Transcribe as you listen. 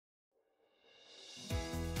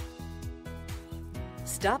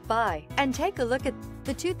Stop by and take a look at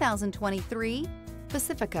the 2023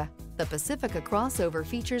 Pacifica. The Pacifica crossover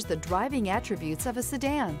features the driving attributes of a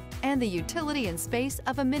sedan and the utility and space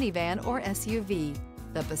of a minivan or SUV.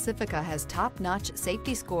 The Pacifica has top-notch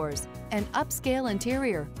safety scores, an upscale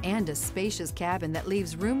interior, and a spacious cabin that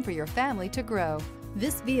leaves room for your family to grow.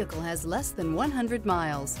 This vehicle has less than 100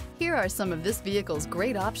 miles. Here are some of this vehicle's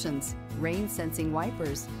great options: rain-sensing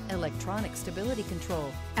wipers, electronic stability control,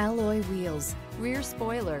 alloy wheels, rear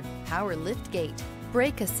spoiler, power liftgate,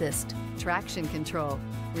 brake assist, traction control,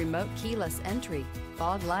 remote keyless entry,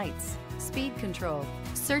 fog lights, speed control.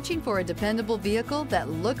 Searching for a dependable vehicle that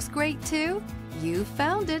looks great too? You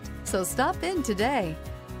found it, so stop in today.